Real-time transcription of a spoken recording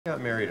Got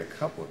married a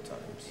couple of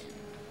times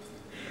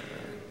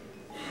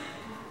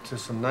to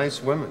some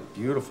nice women,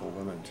 beautiful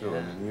women too.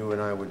 I mean, you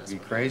and I would be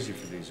crazy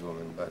for these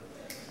women, but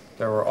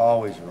there were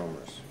always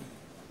rumors.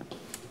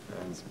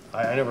 And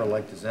I never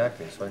liked his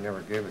acting, so I never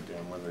gave a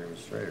damn whether he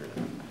was straight or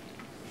not.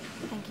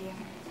 Thank you.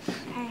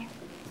 Hey,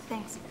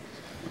 thanks.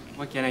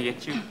 What can I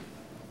get you?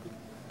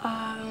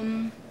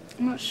 I'm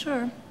not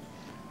sure.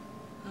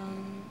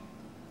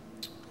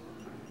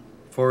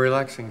 For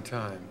relaxing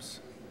times,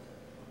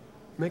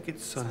 make it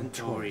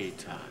Suntory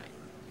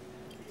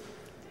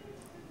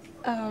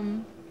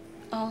time.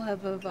 I'll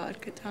have a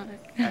vodka tonic.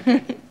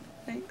 Okay.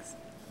 Thanks.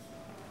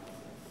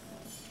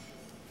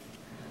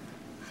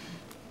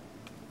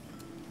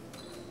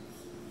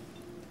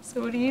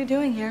 So what are you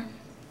doing here?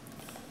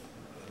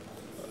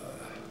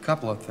 A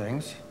couple of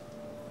things.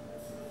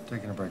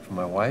 Taking a break from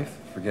my wife,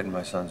 forgetting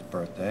my son's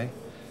birthday,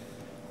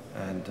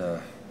 and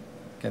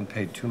getting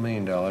paid $2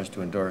 million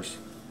to endorse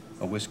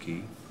a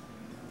whiskey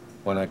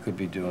when I could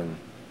be doing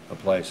a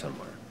play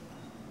somewhere.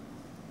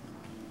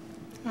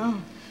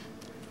 Oh.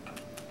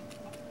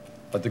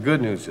 But the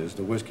good news is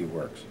the whiskey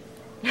works.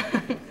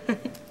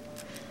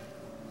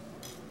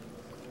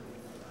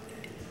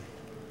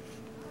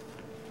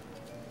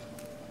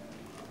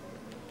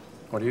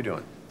 What are you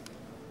doing?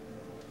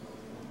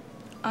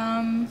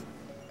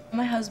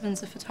 My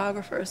husband's a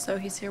photographer, so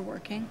he's here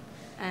working,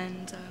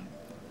 and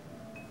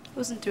I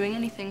wasn't doing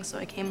anything, so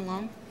I came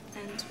along,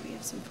 and we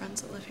have some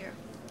friends that live here.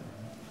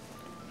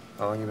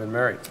 How long have you been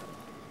married?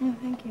 Oh,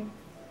 thank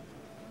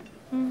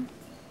you.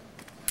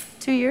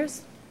 2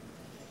 years.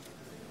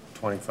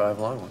 25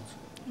 long ones.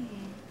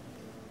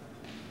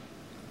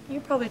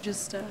 You're probably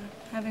just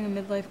having a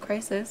midlife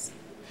crisis.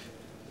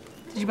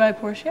 Did you buy a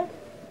Porsche yet?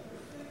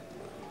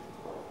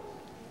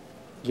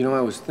 You know,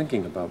 I was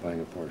thinking about buying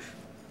a Porsche.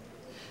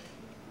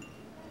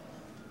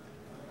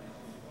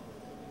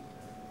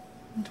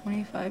 In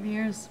 25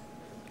 years.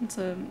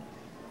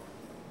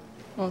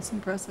 Well, it's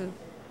impressive.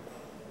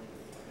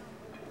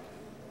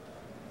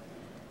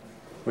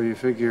 Well, you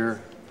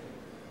figure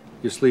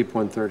you sleep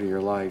 1/3 of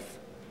your life.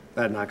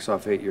 That knocks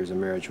off 8 years of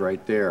marriage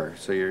right there.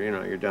 So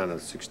you're down to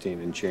 16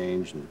 and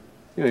change, and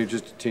you're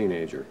just a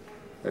teenager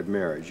at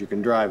marriage. You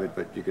can drive it,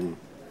 but there's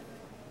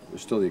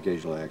still the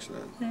occasional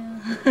accident. Yeah.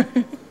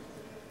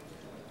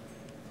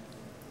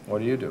 What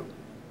do you do?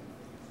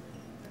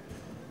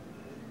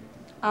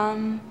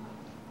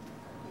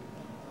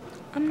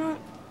 I'm not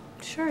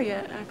sure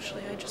yet,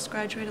 actually. I just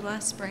graduated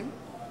last spring.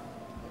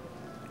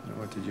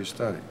 What did you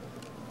study?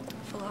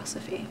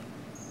 Philosophy.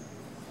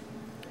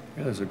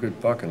 Yeah, there's a good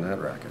buck in that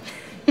racket.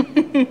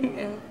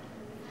 Yeah.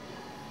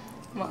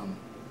 Well,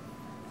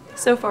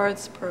 so far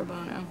it's pro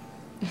bono.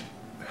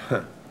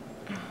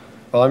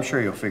 Well, I'm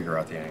sure you'll figure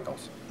out the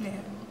angles.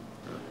 Yeah.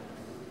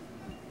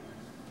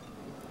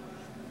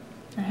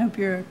 I hope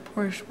your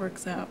Porsche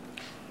works out.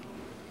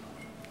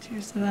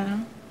 Cheers to that,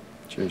 huh?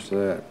 Cheers to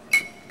that.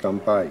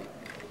 Kampai.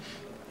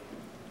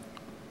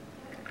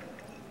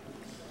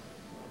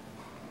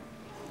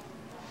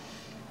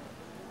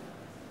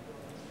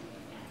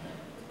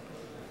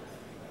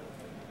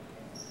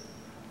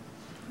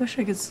 Wish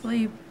I could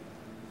sleep.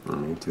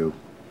 Me too.